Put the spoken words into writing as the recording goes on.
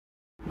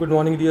Good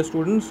morning, dear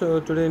students.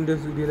 Today in this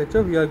video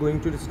lecture, we are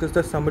going to discuss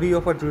the summary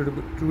of a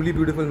truly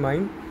beautiful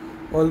mind.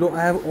 Although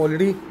I have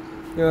already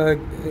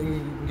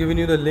given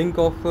you the link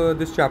of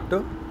this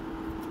chapter,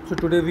 so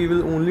today we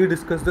will only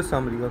discuss the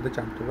summary of the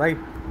chapter. Right?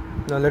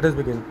 Now let us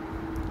begin.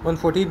 On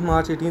 14th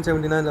March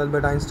 1879,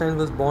 Albert Einstein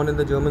was born in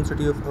the German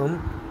city of Ulm.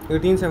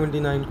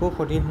 1879 को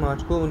 14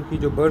 मार्च को उनकी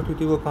जो birth हुई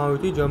थी वो कहाँ हुई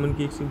थी?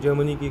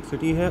 जर्मनी की एक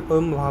सिटी है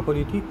उल्म, वहाँ पर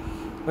हुई थी.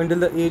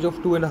 Until the age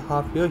of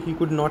 2.5 years, he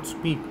could not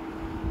speak.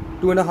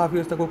 2.5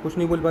 years तक वो कुछ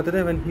नहीं बोल पाते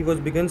थे. When he was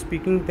began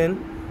speaking, then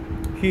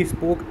he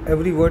spoke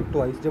every word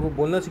twice. जब वो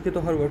बोलना सीखे तो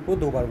हर वर्ड को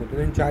 2 बार बोलते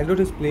थे. In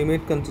childhood, his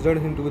playmate considered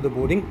him to be the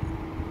boring.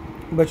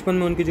 बचपन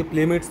में उनके जो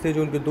प्लेमेट्स थे,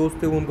 जो उनके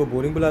दोस्त थे, वो उनको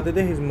बोरिंग बुलाते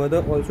थे. His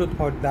mother also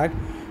thought that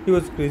he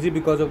was crazy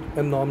because of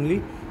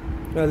abnormally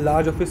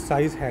large of his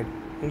size head.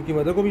 उनकी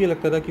मदर को भी ये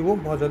लगता था कि वो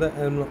बहुत ज़्यादा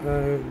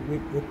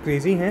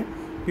क्रेजी हैं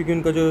क्योंकि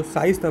उनका जो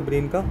साइज़ था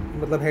ब्रेन का,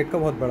 मतलब हेड का,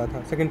 बहुत बड़ा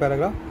था. Second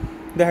paragraph.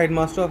 The head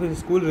master of his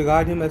school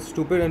regard him as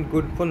stupid and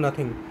good for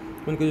nothing.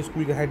 उनके जो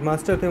स्कूल के हेड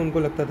मास्टर थे उनको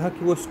लगता था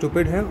कि वो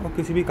स्टूपिड हैं और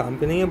किसी भी काम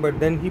के नहीं है. But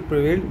then he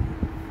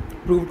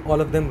proved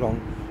all of them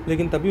wrong.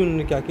 लेकिन तभी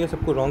उन्होंने क्या किया?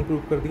 सबको रॉन्ग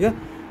प्रूव कर दिया.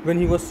 When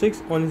he was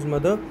 6, on his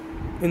mother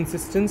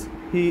insistence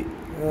he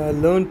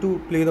learn to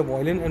play the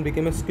violin and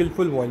became a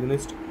skilful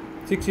violinist.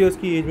 6 years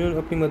की एज में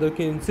अपनी मदर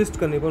के इंसिस्ट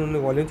करने पर उन्होंने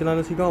वायलिन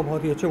चलाना सीखा और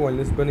बहुत ही अच्छे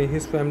वायलिनिस्ट बने.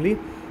 His family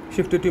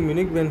shifted to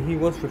Munich when he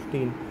was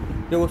 15.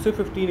 जब वो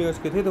सिर्फ 15 ईयर्स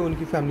के थे तो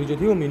उनकी फैमिली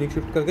जो थी वो म्यूनिक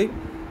शिफ्ट कर गई.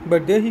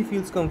 But there he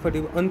feels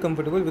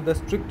uncomfortable with the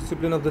strict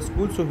discipline of the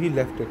school, so he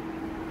left it.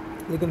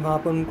 लेकिन वहाँ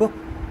पर उनको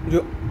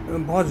जो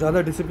बहुत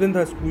ज़्यादा डिसिप्लिन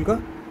था स्कूल का,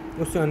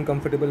 उससे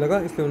अनकम्फर्टेबल लगा,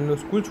 इसलिए उन्होंने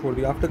स्कूल छोड़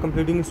दिया. After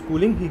completing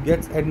schooling he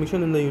gets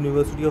admission in the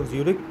university of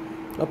Zurich.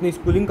 अपनी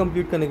स्कूलिंग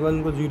कंप्लीट करने के बाद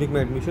उनको ज्यूरिक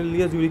में एडमिशन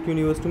लिया, ज्यूरिक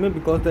यूनिवर्सिटी में.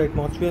 Because the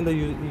atmosphere in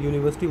the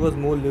university was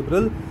more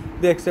liberal,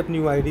 they accept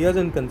new ideas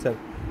and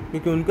concept.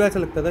 क्योंकि उनको ऐसा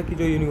लगता था कि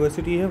जो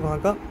यूनिवर्सिटी है वहाँ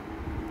का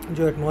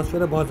जो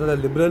एटमॉस्फेयर है बहुत ज़्यादा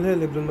लिबरल है.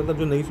 लिबरल मतलब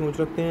जो नई सोच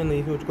रखते हैं,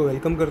 नई सोच को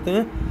वेलकम करते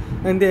हैं.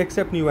 And they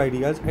accept new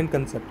ideas and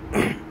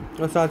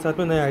concept. और साथ साथ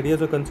में नए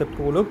आइडियाज़ और कंसेप्ट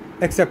को वो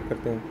लोग एक्सेप्ट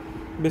करते हैं.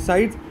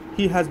 Besides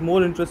he has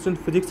more interest in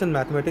physics and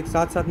mathematics.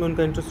 साथ साथ में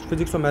उनका इंटरेस्ट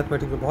फिजिक्स और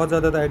मैथमेटिक्स में बहुत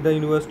ज़्यादा था. At the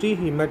university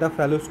he met a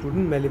fellow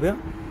student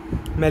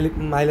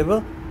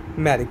मेलिवा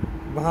मैरिक.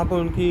 वहाँ पर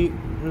उनकी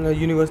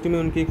यूनिवर्सिटी में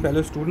उनकी एक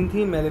फेलो स्टूडेंट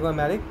थी, मेलिवा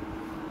मैरिक.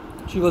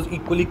 She was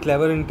equally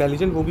clever and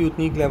intelligent. वो भी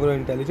उतनी क्लेवर और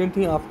इंटेलिजेंट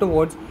थी.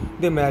 Afterwards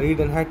they married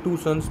and had 2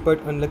 sons,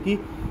 but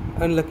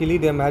unluckily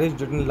there marriage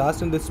didn't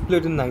last and they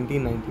split in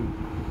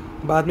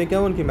 1990. बाद में क्या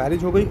हुआ? उनकी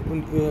मैरिज हो गई,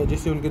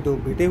 जिससे उनके 2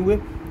 बेटे हुए,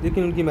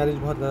 लेकिन उनकी मैरिज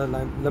बहुत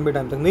ज़्यादा लंबे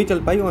टाइम तक नहीं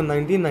चल पाई और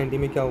 1990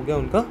 में क्या हो गया?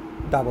 उनका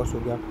डाइवोर्स हो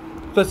गया.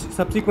 तो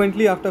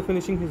subsequently after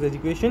finishing his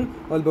education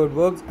Albert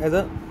works as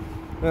a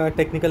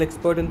technical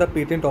expert in the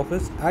patent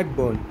office at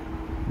burn.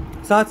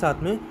 साथ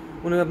साथ में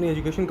उन्होंने अपनी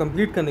एजुकेशन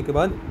कंप्लीट करने के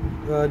बाद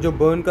जो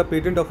बर्न का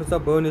पेटेंट ऑफिस था,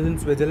 बर्न इज़ इन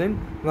स्विट्ज़रलैंड,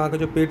 वहाँ का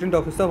जो पेटेंट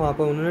ऑफिस था वहाँ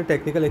पर उन्होंने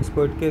टेक्निकल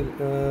एक्सपर्ट के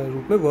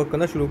रूप में वर्क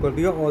करना शुरू कर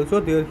दिया.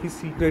 Also there he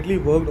secretly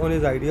worked on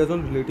his ideas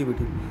on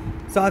relativity.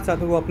 साथ साथ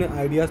में वो अपने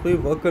आइडियाज़ पर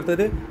भी वर्क करते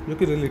थे जो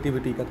कि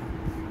रिलेटिविटी का था.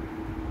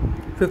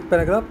 5th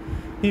paragraph.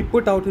 He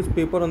put out his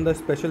paper on the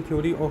special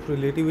theory of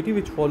relativity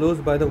which follows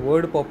by the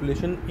word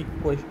population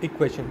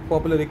equation,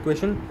 popular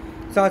equation.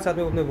 साथ साथ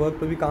में वो अपने वर्क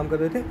पर भी काम कर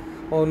रहे थे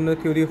और उन्होंने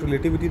थ्योरी ऑफ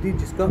रिलेटिविटी थी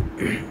जिसका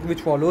विच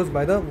follows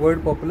by the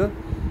word popular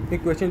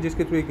equation,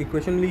 जिसके थ्रू एक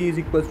equation Lee is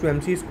equals to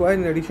mc square.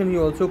 In addition he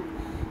also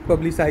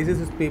पब्लिसाइजेज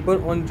his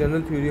paper on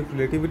general theory of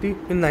relativity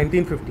इन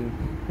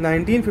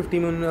 1950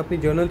 में उन्होंने अपनी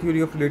जनरल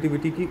थ्योरी ऑफ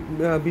रिलेटिविटी की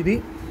भी दी.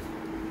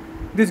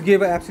 This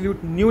gave absolute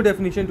new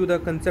definition to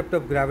the concept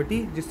of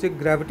gravity, जिससे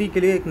gravity के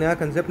लिए एक नया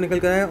कंसेप्ट निकल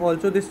कर आया.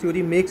 Also this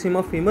theory makes him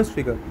a famous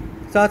figure.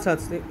 साथ साथ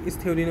से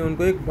इस थ्योरी ने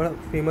उनको एक बड़ा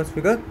फेमस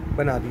फिगर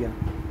बना दिया.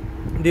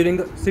 During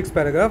the 6th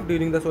paragraph,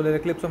 during the solar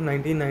eclipse of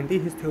 1990,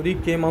 his theory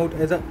came out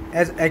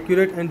as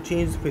accurate and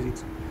changed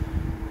physics.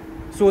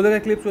 Solar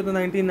eclipse हुआ था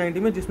 1990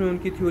 में, जिसमें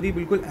उनकी थ्योरी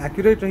बिल्कुल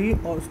एक्यूरेट रही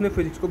और उसने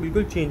फिजिक्स को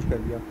बिल्कुल चेंज कर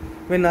दिया.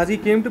 When Nazi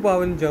came to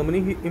power in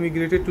Germany, he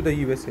immigrated to the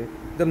USA.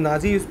 जब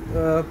नाजी इस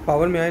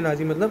पावर में आए,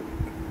 नाजी मतलब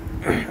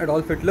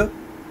एडोल्फ हिटलर,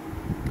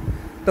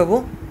 तब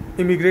वो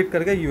इमिग्रेट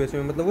कर गए यूएसए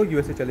में, मतलब वो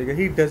यूएसए चले गए.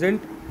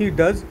 He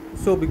does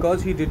so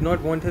because he did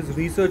not want his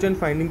research and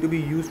finding to be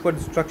use for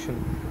destruction.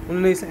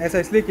 उन्होंने ऐसा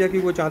इसलिए किया कि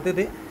वो चाहते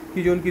थे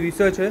कि जो उनकी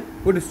रिसर्च है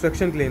वो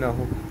डिस्ट्रक्शन के लिए ना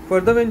हो.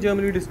 Further when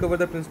Germany discover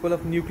the principle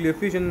of nuclear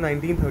fusion इन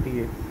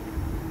 1938.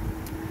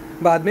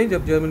 बाद में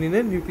जब जर्मनी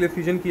ने न्यूक्लियर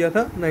फ्यूजन किया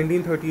था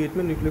 1938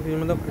 में, न्यूक्लियर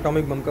फ्यूजन मतलब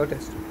एटॉमिक बम का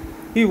test.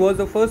 He was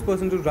the first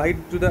person to right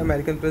to the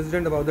American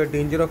president about the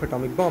danger of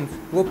atomic bombs.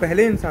 वो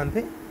पहले इंसान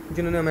थे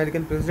जिन्होंने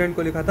अमेरिकन प्रेसिडेंट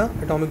को लिखा था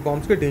एटॉमिक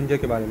बॉम्ब्स के डेंजर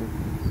के बारे में.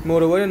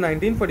 Moreover, in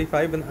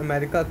 1945, when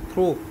America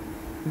threw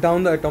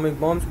down the atomic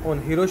bombs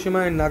on Hiroshima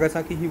and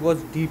Nagasaki, he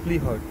was deeply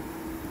hurt.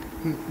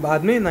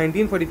 बाद में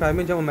 1945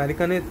 में जब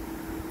अमेरिका ने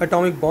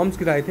एटॉमिक बॉम्ब्स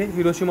गिराए थे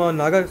हिरोशिमा और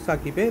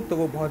नागासाकी पे, तो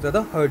वो बहुत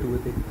ज़्यादा हर्ट हुए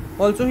थे.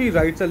 Also he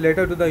rights a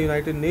letter to the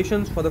United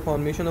Nations for the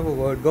formation of a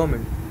world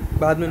government.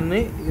 बाद में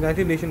उन्होंने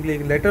यूनाइटेड नेशन के लिए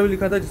एक लेटर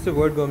लिखा था जिससे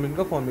वर्ल्ड गवर्नमेंट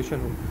का फॉर्मेशन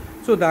हो,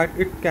 so that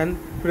it can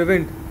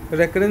prevent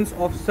recurrence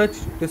of such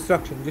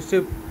destruction, जिससे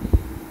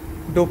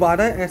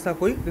दोबारा ऐसा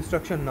कोई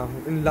डिस्ट्रक्शन ना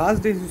हो। In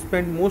last days you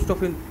spend most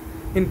of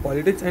in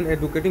politics and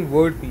advocating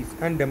world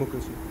peace and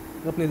democracy.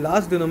 अपने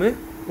लास्ट दिनों में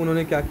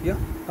उन्होंने क्या किया,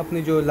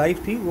 अपनी जो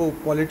लाइफ थी वो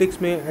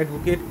पॉलिटिक्स में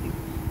एडवोकेट की,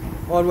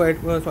 और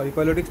वो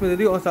पॉलिटिक्स में दे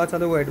दी, और साथ साथ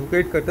वो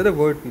एडवोकेट करते थे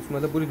वर्ल्ड पीस,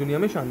 मतलब पूरी दुनिया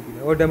में शांति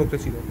रहे और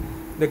डेमोक्रेसी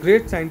रहे। The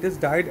great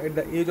scientist died at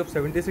the age of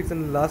 76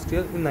 in last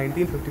year in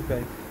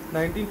 1955।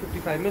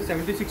 1955 में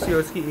 76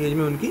 ईयर्स की एज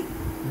में उनकी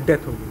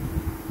डेथ हो गई।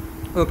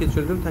 Okay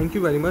children, thank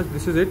you very much.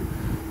 This is it.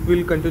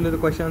 We'll continue the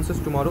question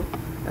answers tomorrow.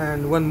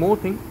 And one more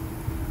thing,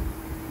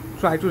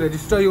 try to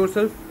register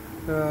yourself.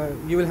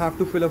 You will have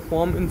to fill a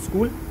form in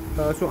school.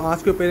 So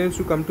ask your parents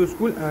to come to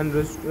school and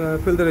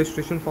fill the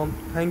registration form.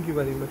 Thank you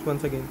very much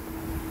once again.